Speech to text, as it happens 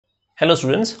Hello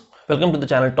students, welcome to the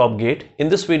channel Top Gate. In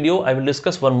this video, I will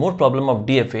discuss one more problem of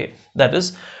DFA, that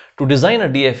is to design a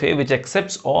DFA which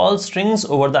accepts all strings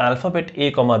over the alphabet A,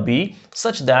 B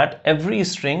such that every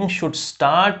string should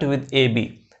start with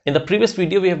AB. In the previous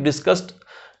video, we have discussed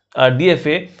a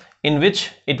DFA in which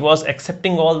it was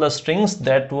accepting all the strings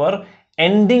that were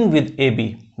ending with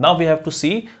AB. Now we have to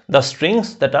see the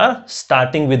strings that are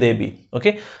starting with AB.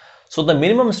 Okay, so the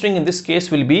minimum string in this case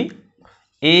will be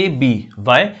AB.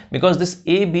 Why? Because this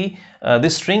AB,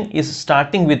 this string is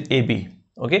starting with AB.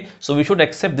 Okay, so we should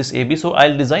accept this AB. So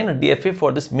I'll design a DFA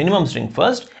for this minimum string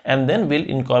first, and then we'll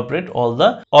incorporate all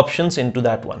the options into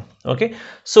that one. Okay,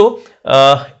 so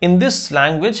in this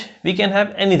language we can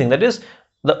have anything. That is,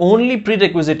 the only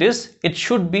prerequisite is it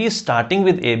should be starting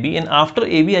with AB, and after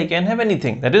AB I can have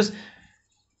anything. That is,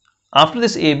 after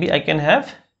this AB I can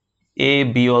have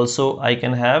AB also, I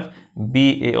can have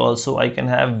BA also, I can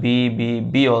have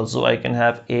B also, I can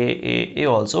have A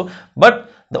also, but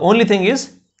the only thing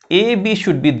is AB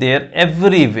should be there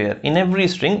everywhere. In every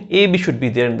string AB should be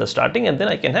there in the starting, and then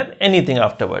I can have anything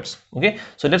afterwards. Okay,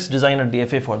 so let's design a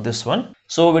DFA for this one.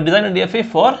 So we design a DFA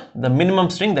for the minimum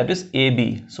string, that is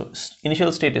AB. So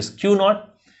initial state is Q0,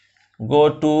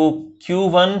 go to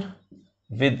Q1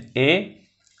 with A,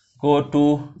 go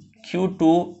to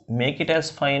Q2, make it as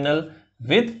final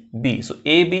with B. So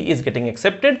AB is getting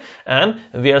accepted and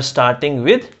we are starting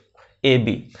with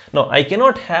AB. Now I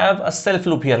cannot have a self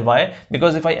loop here. Why?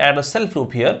 Because if I add a self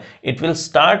loop here, it will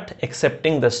start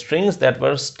accepting the strings that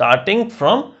were starting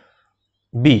from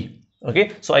B.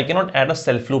 Okay, so I cannot add a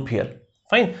self loop here.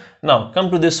 Fine. Now come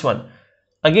to this one.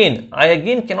 I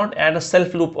cannot add a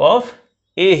self loop of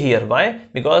A here. Why?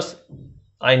 Because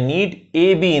I need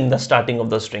AB in the starting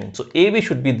of the string. So AB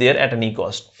should be there at any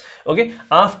cost. Okay,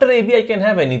 after AB I can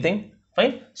have anything.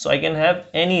 Fine, so I can have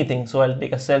anything. So I'll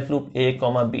take a self loop A,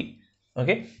 B.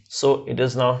 Okay, so it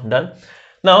is now done.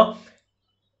 Now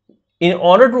in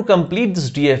order to complete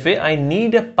this DFA, I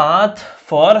need a path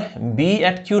for B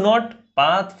at Q0,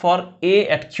 path for A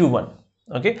at Q1.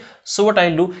 Okay, so what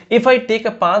I'll do, if I take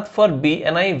a path for B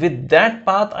and with that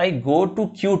path I go to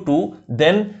Q2,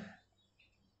 then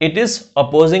it is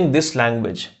opposing this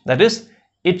language. That is,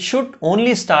 it should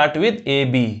only start with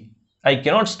AB. I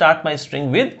cannot start my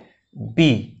string with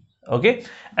B. Okay,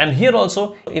 and here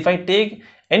also if I take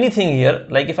anything here,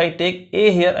 like if I take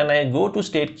A here and I go to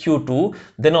state Q2,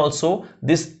 then also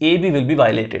this AB will be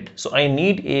violated. So I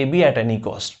need AB at any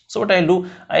cost. So what I'll do,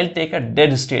 I'll take a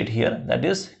dead state here, that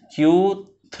is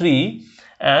Q3,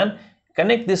 and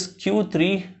connect this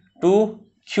Q3 to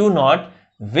Q0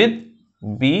 with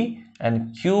B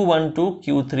and Q1 to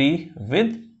Q3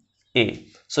 with A.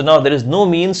 So now there is no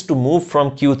means to move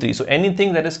from Q3. So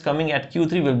anything that is coming at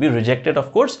Q3 will be rejected,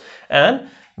 of course, and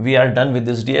we are done with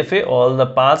this DFA. All the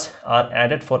paths are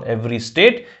added for every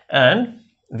state and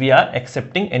we are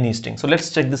accepting any string. So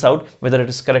let's check this out whether it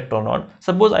is correct or not.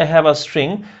 Suppose I have a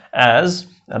string as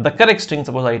the correct string.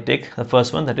 Suppose I take the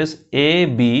first one, that is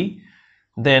AB,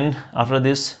 then after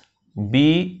this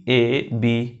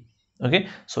BAB. Okay,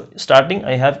 so starting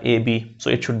I have AB,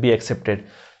 so it should be accepted.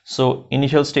 So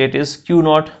initial state is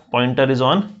Q0, pointer is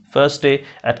on first A.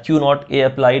 At Q0 A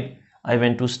applied, I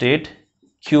went to state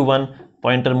Q1,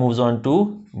 pointer moves on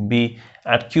to B.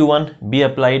 At Q1 B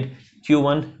applied,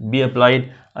 Q1 B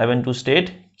applied, I went to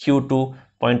state Q2,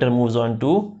 pointer moves on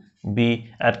to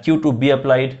B. At Q2 B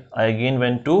applied, I again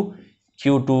went to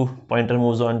Q2, pointer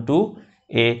moves on to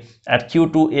A. At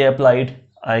Q2 A applied,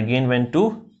 I again went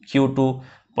to Q2,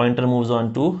 pointer moves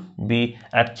on to B.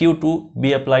 At Q2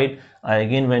 B applied, I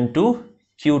again went to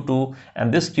Q2,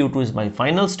 and this Q2 is my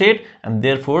final state, and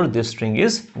therefore this string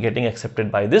is getting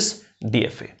accepted by this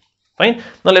DFA. Fine.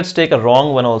 Now let's take a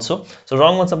wrong one also. So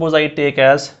wrong one, suppose I take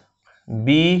as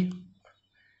B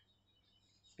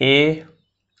A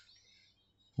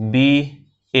B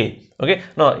A. Okay,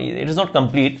 now it is not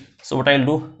complete. So what I'll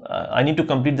do, I need to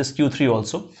complete this Q3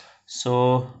 also.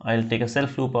 So I'll take a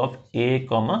self loop of A,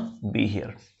 B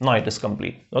here. Now it is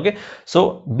complete. Okay,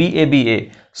 so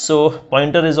BABA. So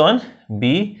pointer is on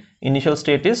B, initial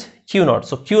state is Q0.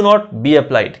 So Q0 B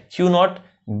applied, Q0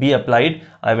 B applied,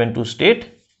 I went to state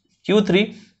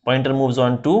Q3, pointer moves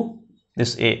on to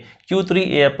this A. Q3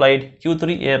 A applied,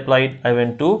 Q3 A applied, I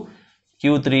went to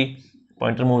Q3,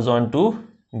 pointer moves on to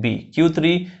B.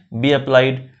 Q3 B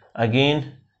applied,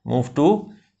 again move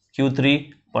to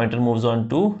Q3, pointer moves on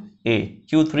to A.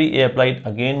 Q3 A applied,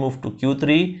 again move to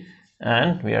Q3,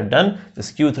 and we are done.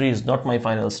 This Q3 is not my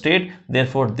final state,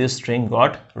 therefore this string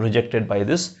got rejected by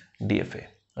this DFA.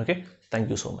 Okay, thank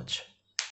you so much.